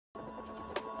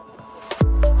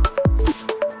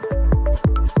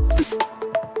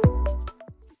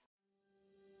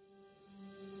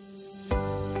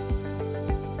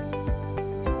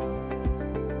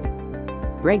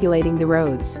Regulating the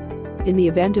roads. In the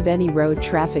event of any road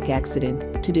traffic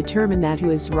accident, to determine that who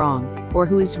is wrong or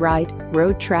who is right,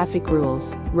 road traffic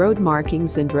rules, road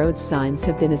markings and road signs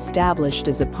have been established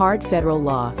as a part federal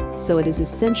law, so it is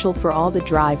essential for all the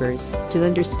drivers to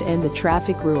understand the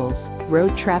traffic rules,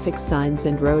 road traffic signs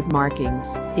and road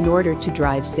markings in order to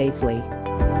drive safely.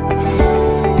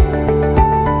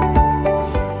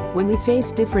 When we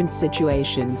face different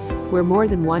situations where more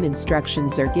than one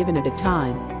instructions are given at a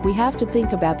time, we have to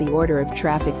think about the order of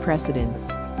traffic precedence.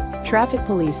 Traffic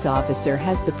police officer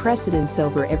has the precedence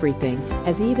over everything,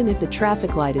 as even if the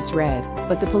traffic light is red,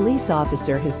 but the police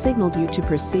officer has signaled you to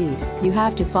proceed, you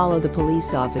have to follow the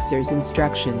police officer's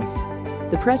instructions.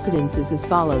 The precedence is as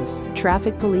follows: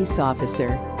 traffic police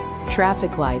officer,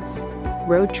 traffic lights,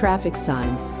 road traffic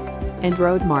signs, and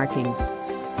road markings.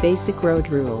 Basic road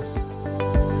rules.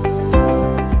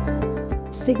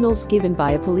 Signals given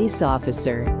by a police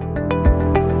officer.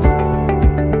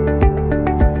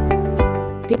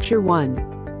 Picture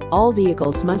 1. All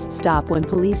vehicles must stop when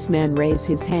policeman raise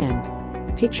his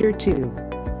hand. Picture 2.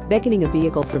 Beckoning a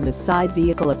vehicle from the side,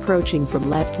 vehicle approaching from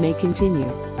left may continue.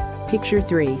 Picture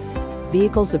 3.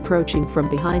 Vehicles approaching from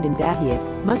behind and ahead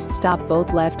must stop,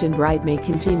 both left and right may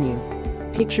continue.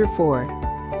 Picture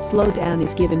 4. Slow down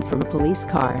if given from a police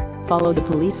car, follow the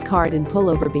police car and pull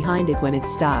over behind it when it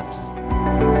stops.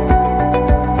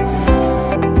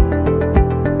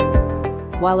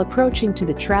 While approaching to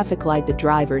the traffic light, the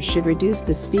driver should reduce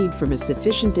the speed from a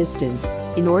sufficient distance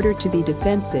in order to be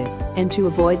defensive and to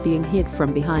avoid being hit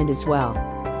from behind as well.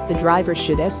 The driver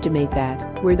should estimate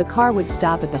that where the car would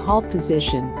stop at the halt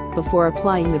position before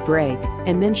applying the brake,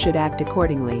 and then should act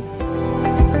accordingly.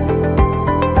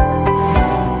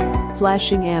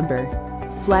 Flashing amber.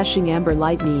 Flashing amber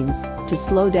light means to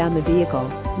slow down the vehicle,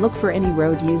 look for any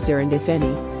road user and if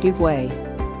any, give way.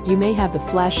 You may have the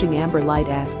flashing amber light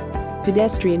at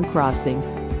pedestrian crossing,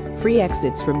 free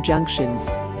exits from junctions,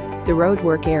 the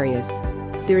roadwork areas.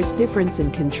 There is difference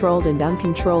in controlled and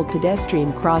uncontrolled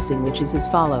pedestrian crossing, which is as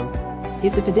follow.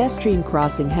 If the pedestrian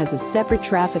crossing has a separate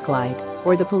traffic light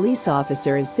or the police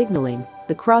officer is signaling,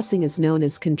 the crossing is known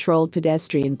as controlled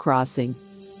pedestrian crossing.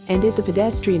 And if the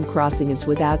pedestrian crossing is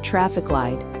without traffic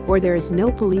light or there is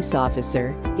no police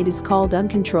officer, it is called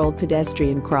uncontrolled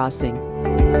pedestrian crossing.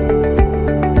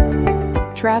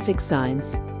 Traffic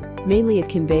signs. Mainly it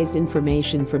conveys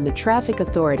information from the traffic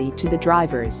authority to the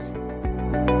drivers.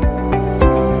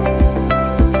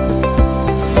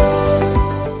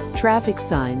 Traffic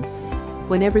signs.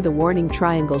 Whenever the warning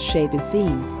triangle shape is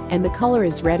seen and the color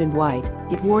is red and white,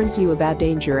 it warns you about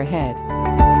danger ahead.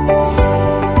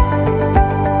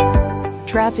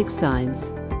 Traffic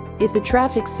signs. If the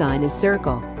traffic sign is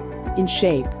circle in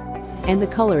shape and the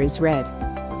color is red,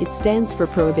 it stands for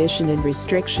prohibition and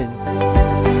restriction.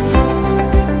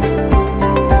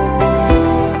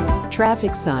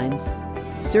 Traffic signs.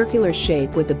 Circular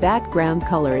shape with the background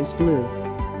color is blue.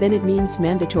 Then it means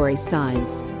mandatory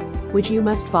signs, which you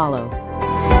must follow.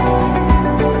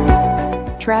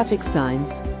 Traffic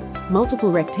signs.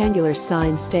 Multiple rectangular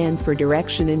signs stand for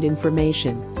direction and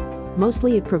information.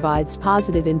 Mostly it provides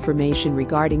positive information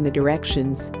regarding the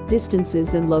directions,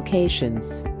 distances and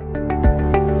locations.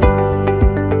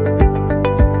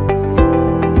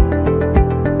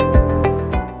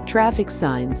 Traffic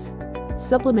signs.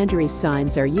 Supplementary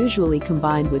signs are usually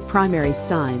combined with primary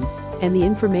signs and the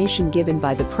information given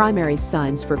by the primary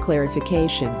signs for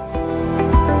clarification.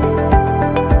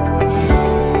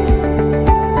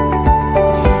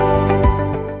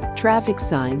 Traffic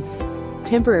signs.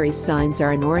 Temporary signs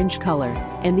are an orange color,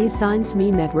 and these signs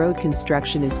mean that road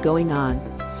construction is going on,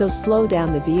 so slow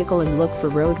down the vehicle and look for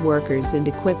road workers and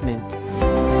equipment.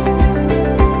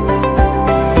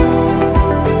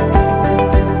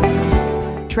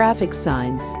 Traffic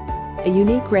signs. A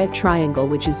unique red triangle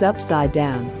which is upside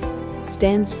down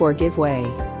stands for give way.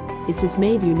 It is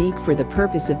made unique for the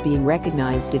purpose of being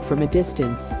recognized it from a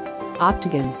distance.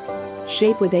 Octagon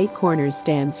shape with 8 corners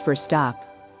stands for stop.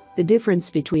 The difference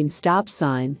between stop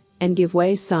sign and give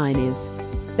way sign is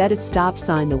that at stop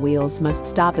sign the wheels must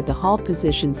stop at the halt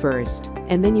position first,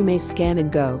 and then you may scan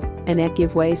and go, and at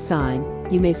give way sign,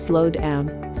 you may slow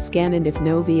down, scan, and if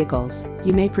no vehicles,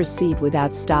 you may proceed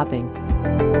without stopping.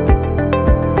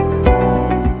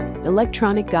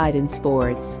 Electronic guidance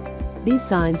boards. These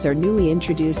signs are newly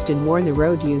introduced and warn the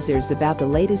road users about the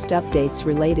latest updates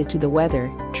related to the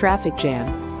weather, traffic jam,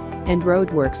 and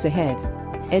roadworks ahead,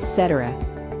 etc.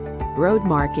 Road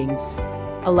markings.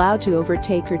 Allowed to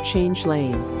overtake or change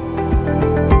lane.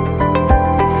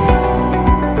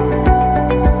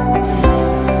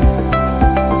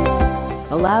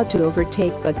 Allowed to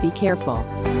overtake but be careful.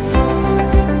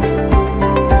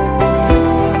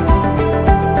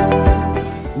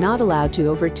 not allowed to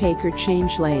overtake or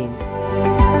change lane.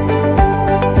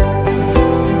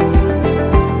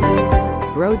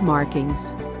 Road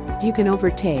markings. You can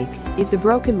overtake if the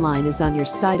broken line is on your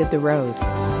side of the road.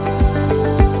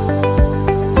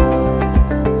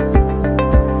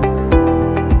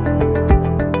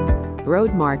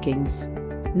 Road markings.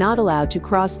 Not allowed to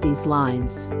cross these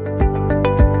lines.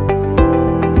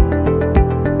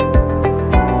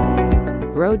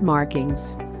 Road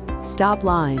markings. Stop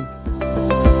line.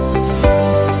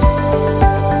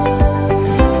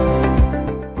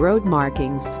 Road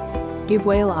markings. Give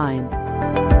way line.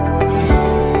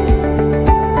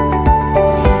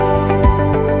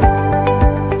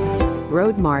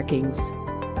 Road markings.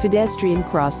 Pedestrian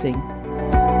crossing.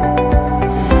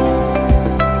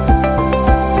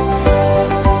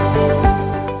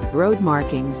 Road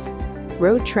markings.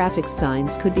 Road traffic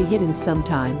signs could be hidden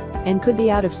sometime and could be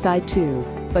out of sight too,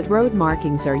 but road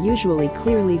markings are usually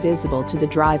clearly visible to the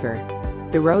driver.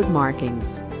 The road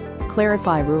markings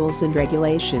clarify rules and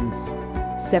regulations.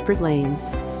 Separate lanes,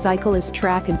 cyclist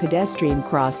track and pedestrian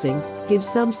crossing give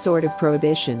some sort of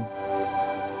prohibition.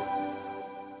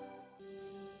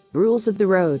 Rules of the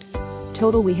road.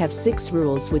 Total we have 6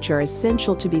 rules which are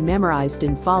essential to be memorized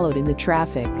and followed in the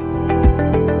traffic.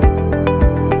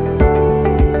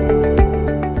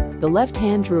 The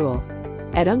left-hand rule.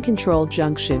 At uncontrolled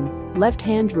junction,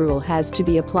 left-hand rule has to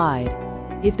be applied.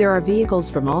 If there are vehicles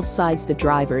from all sides, the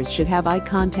drivers should have eye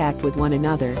contact with one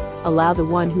another. Allow the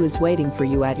one who is waiting for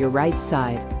you at your right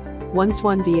side. Once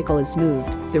one vehicle is moved,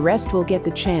 the rest will get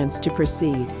the chance to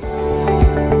proceed.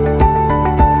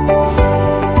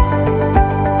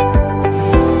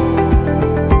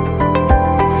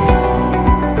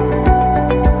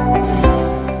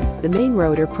 The main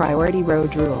road or priority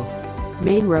road rule.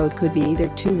 Main road could be either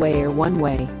two-way or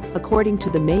one-way. According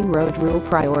to the main road rule,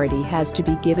 priority has to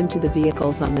be given to the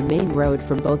vehicles on the main road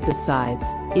from both the sides.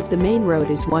 If the main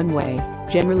road is one-way,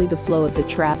 generally the flow of the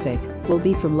traffic will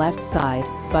be from left side,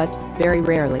 but, very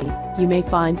rarely, you may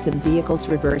find some vehicles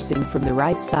reversing from the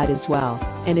right side as well,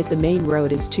 and if the main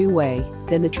road is two-way,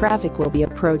 then the traffic will be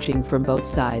approaching from both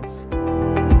sides.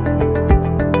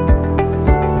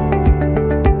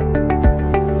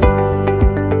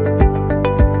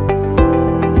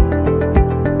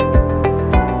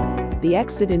 The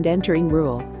exit and entering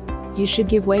rule. You should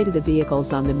give way to the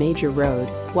vehicles on the major road,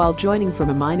 while joining from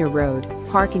a minor road,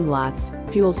 parking lots,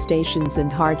 fuel stations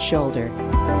and hard shoulder.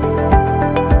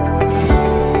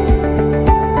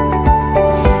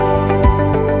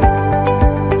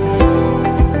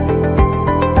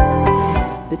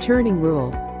 The turning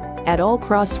rule. At all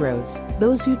crossroads,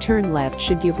 those who turn left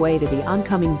should give way to the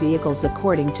oncoming vehicles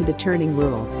according to the turning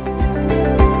rule.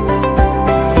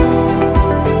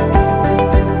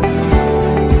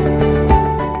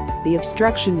 The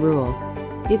obstruction rule.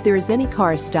 If there is any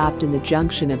car stopped in the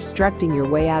junction obstructing your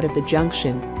way out of the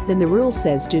junction, then the rule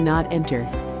says do not enter.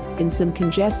 In some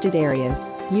congested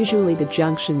areas, usually the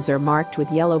junctions are marked with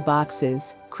yellow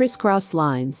boxes, crisscross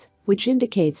lines, which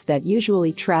indicates that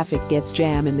usually traffic gets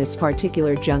jammed in this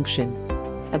particular junction.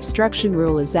 Obstruction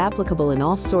rule is applicable in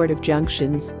all sort of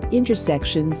junctions,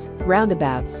 intersections,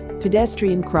 roundabouts,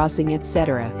 pedestrian crossing,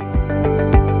 etc.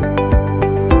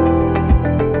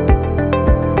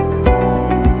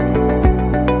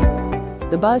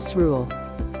 The bus rule.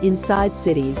 Inside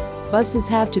cities, buses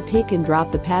have to pick and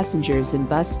drop the passengers in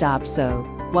bus stops, so,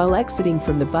 while exiting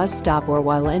from the bus stop or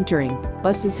while entering,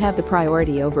 buses have the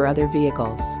priority over other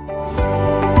vehicles.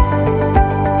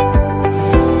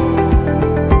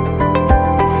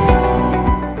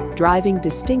 Driving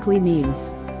distinctly means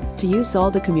to use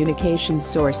all the communication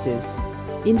sources,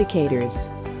 indicators,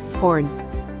 horn,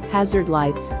 hazard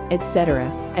lights,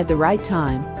 etc., at the right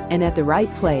time and at the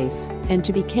right place, and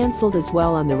to be cancelled as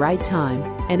well on the right time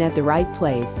and at the right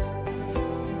place.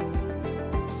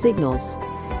 Signals.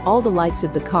 All the lights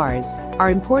of the cars are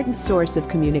an important source of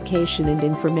communication and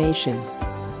information.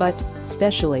 But,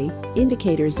 especially,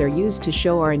 indicators are used to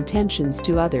show our intentions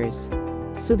to others.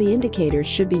 So the indicators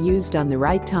should be used on the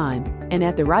right time and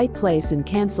at the right place, and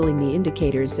cancelling the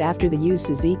indicators after the use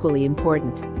is equally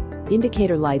important.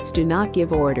 Indicator lights do not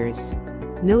give orders.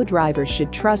 No driver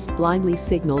should trust blindly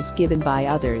signals given by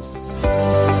others.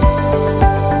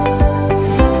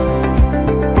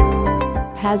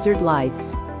 Hazard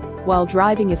lights. While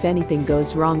driving, if anything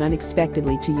goes wrong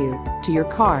unexpectedly to you, to your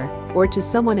car, or to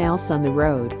someone else on the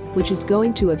road, which is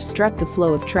going to obstruct the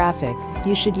flow of traffic,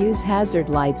 you should use hazard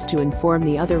lights to inform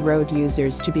the other road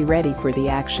users to be ready for the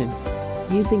action.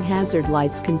 Using hazard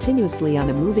lights continuously on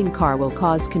a moving car will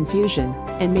cause confusion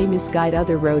and may misguide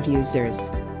other road users.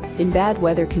 In bad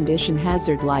weather condition,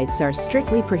 hazard lights are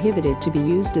strictly prohibited to be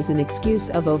used as an excuse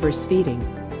of overspeeding.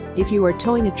 If you are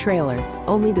towing a trailer,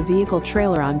 only the vehicle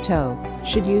trailer on tow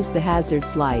should use the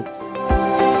hazards lights.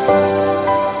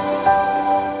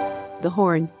 The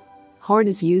horn. Horn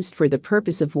is used for the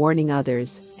purpose of warning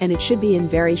others, and it should be in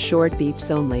very short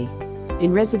beeps only.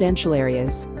 In residential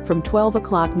areas, from 12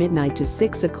 o'clock midnight to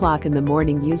 6 o'clock in the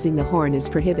morning using the horn is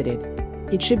prohibited.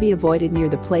 It should be avoided near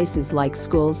the places like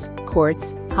schools,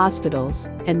 courts, hospitals,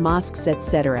 and mosques,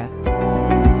 etc.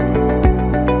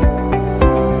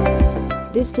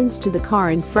 Distance to the car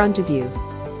in front of you.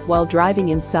 While driving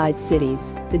inside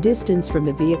cities, the distance from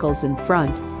the vehicles in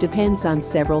front depends on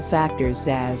several factors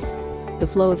as the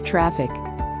flow of traffic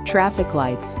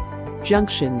lights,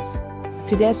 junctions,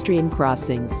 pedestrian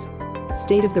crossings,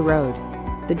 state of the road.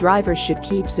 The driver should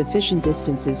keep sufficient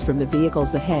distances from the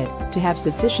vehicles ahead to have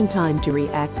sufficient time to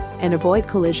react and avoid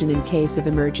collision in case of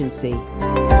emergency.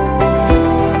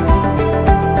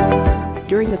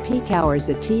 During the peak hours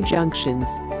at T-junctions,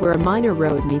 where a minor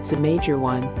road meets a major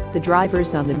one, the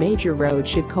drivers on the major road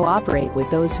should cooperate with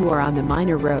those who are on the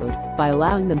minor road by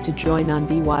allowing them to join on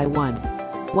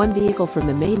BY1. One vehicle from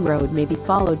the main road may be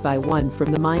followed by one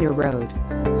from the minor road.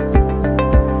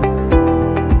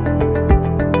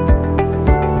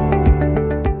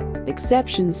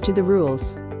 Exceptions to the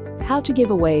rules. How to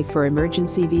give away for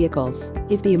emergency vehicles.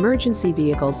 If the emergency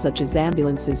vehicles such as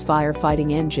ambulances,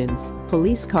 firefighting engines,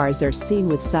 police cars are seen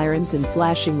with sirens and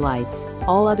flashing lights,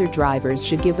 all other drivers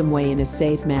should give them way in a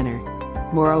safe manner.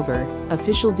 Moreover,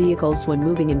 official vehicles when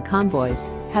moving in convoys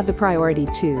have the priority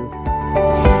too.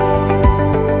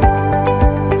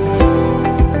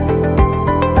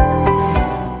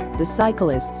 The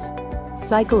cyclists.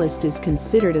 Cyclist is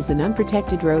considered as an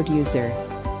unprotected road user.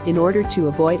 In order to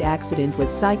avoid accident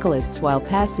with cyclists while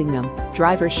passing them,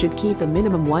 drivers should keep a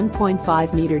minimum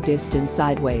 1.5 meter distance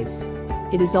sideways.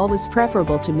 It is always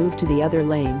preferable to move to the other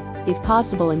lane, if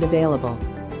possible and available,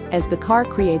 as the car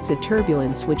creates a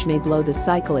turbulence which may blow the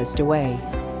cyclist away.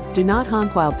 Do not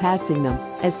honk while passing them,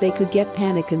 as they could get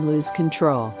panic and lose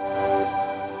control.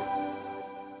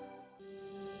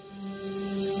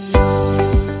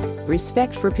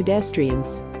 Respect for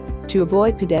pedestrians. To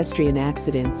avoid pedestrian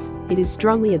accidents, it is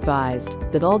strongly advised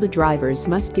that all the drivers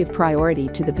must give priority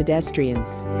to the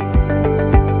pedestrians.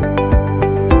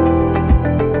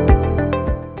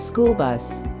 School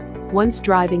bus. Once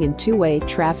driving in two-way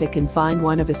traffic and find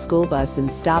one of a school bus in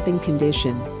stopping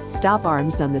condition, stop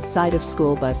arms on the side of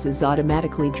school buses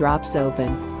automatically drops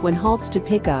open when halts to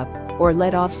pick up or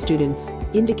let off students,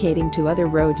 indicating to other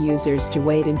road users to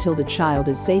wait until the child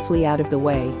is safely out of the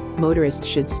way. Motorists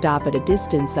should stop at a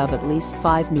distance of at least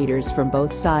 5 meters from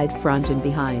both side, front and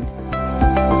behind.